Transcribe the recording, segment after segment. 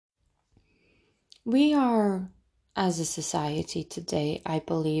We are, as a society today, I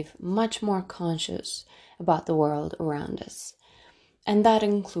believe, much more conscious about the world around us, and that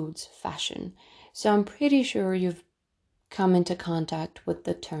includes fashion. So I'm pretty sure you've come into contact with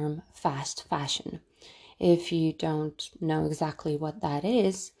the term fast fashion. If you don't know exactly what that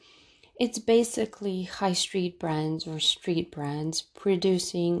is, it's basically high street brands or street brands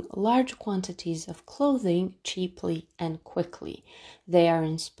producing large quantities of clothing cheaply and quickly. They are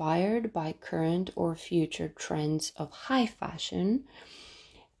inspired by current or future trends of high fashion,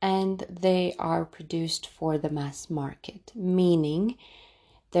 and they are produced for the mass market, meaning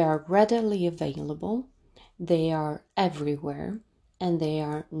they are readily available, they are everywhere, and they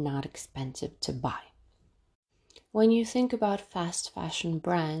are not expensive to buy. When you think about fast fashion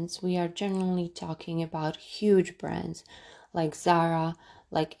brands, we are generally talking about huge brands like Zara,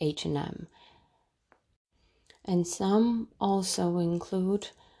 like H&M. And some also include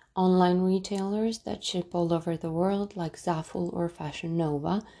online retailers that ship all over the world like Zaful or Fashion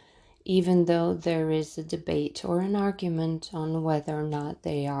Nova, even though there is a debate or an argument on whether or not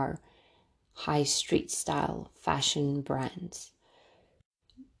they are high street style fashion brands.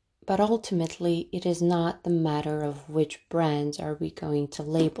 But ultimately, it is not the matter of which brands are we going to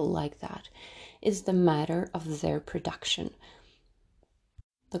label like that. It's the matter of their production.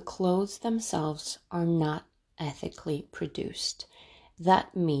 The clothes themselves are not ethically produced.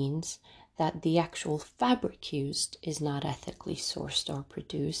 That means that the actual fabric used is not ethically sourced or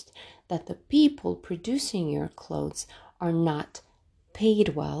produced, that the people producing your clothes are not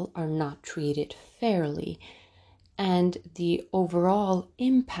paid well, are not treated fairly, and the overall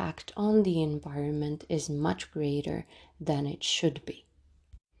impact on the environment is much greater than it should be.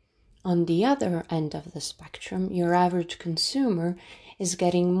 On the other end of the spectrum, your average consumer is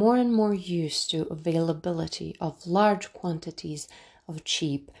getting more and more used to availability of large quantities of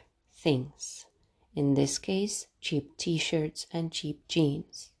cheap things. In this case, cheap t-shirts and cheap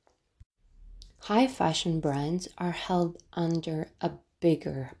jeans. High fashion brands are held under a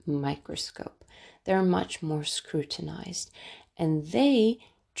bigger microscope. They're much more scrutinized, and they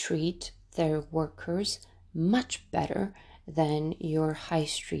treat their workers much better than your high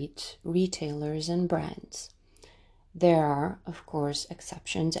street retailers and brands. There are, of course,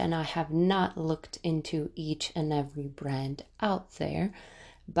 exceptions, and I have not looked into each and every brand out there,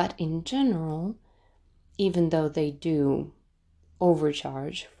 but in general, even though they do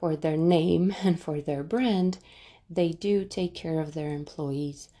overcharge for their name and for their brand, they do take care of their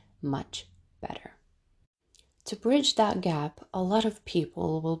employees much better. To bridge that gap, a lot of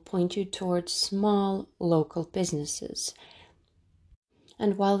people will point you towards small local businesses.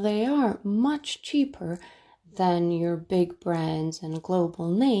 And while they are much cheaper than your big brands and global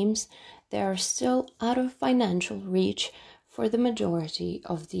names, they are still out of financial reach for the majority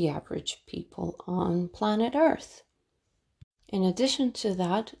of the average people on planet Earth. In addition to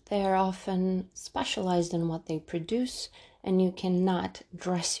that, they are often specialized in what they produce, and you cannot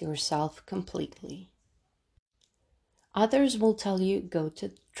dress yourself completely. Others will tell you go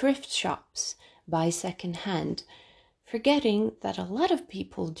to thrift shops, buy secondhand, forgetting that a lot of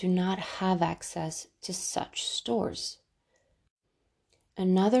people do not have access to such stores.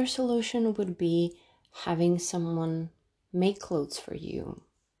 Another solution would be having someone make clothes for you,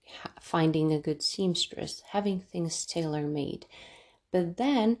 finding a good seamstress, having things tailor-made. But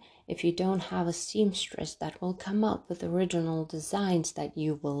then, if you don't have a seamstress that will come up with original designs that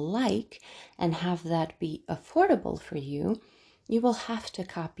you will like and have that be affordable for you, you will have to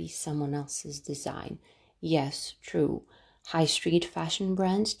copy someone else's design. Yes, true. High street fashion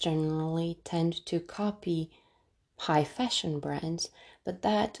brands generally tend to copy high fashion brands, but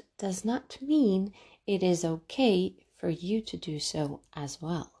that does not mean it is okay for you to do so as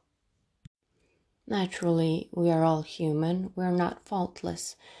well. Naturally, we are all human, we're not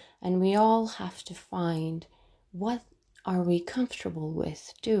faultless, and we all have to find what are we comfortable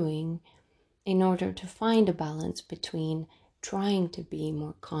with doing in order to find a balance between trying to be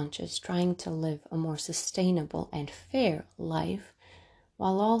more conscious, trying to live a more sustainable and fair life,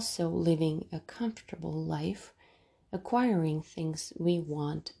 while also living a comfortable life, acquiring things we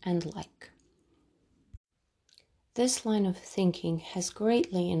want and like. This line of thinking has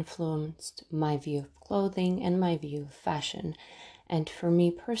greatly influenced my view of clothing and my view of fashion, and for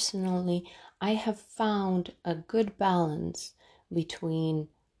me personally, I have found a good balance between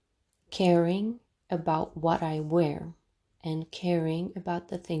caring about what I wear and caring about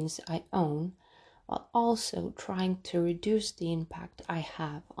the things I own, while also trying to reduce the impact I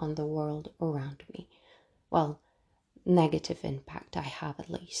have on the world around me. Well, negative impact I have at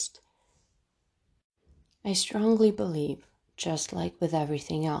least. I strongly believe, just like with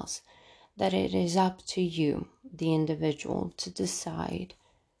everything else, that it is up to you, the individual, to decide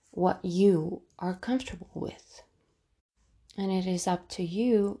what you are comfortable with. And it is up to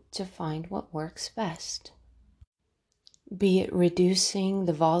you to find what works best. Be it reducing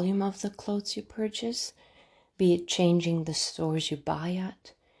the volume of the clothes you purchase, be it changing the stores you buy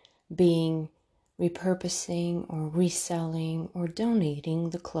at, being repurposing or reselling or donating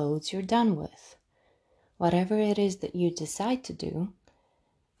the clothes you're done with. Whatever it is that you decide to do,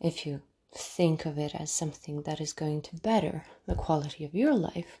 if you think of it as something that is going to better the quality of your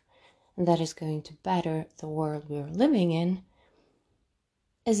life and that is going to better the world we're living in,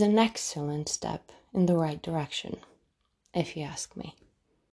 is an excellent step in the right direction, if you ask me.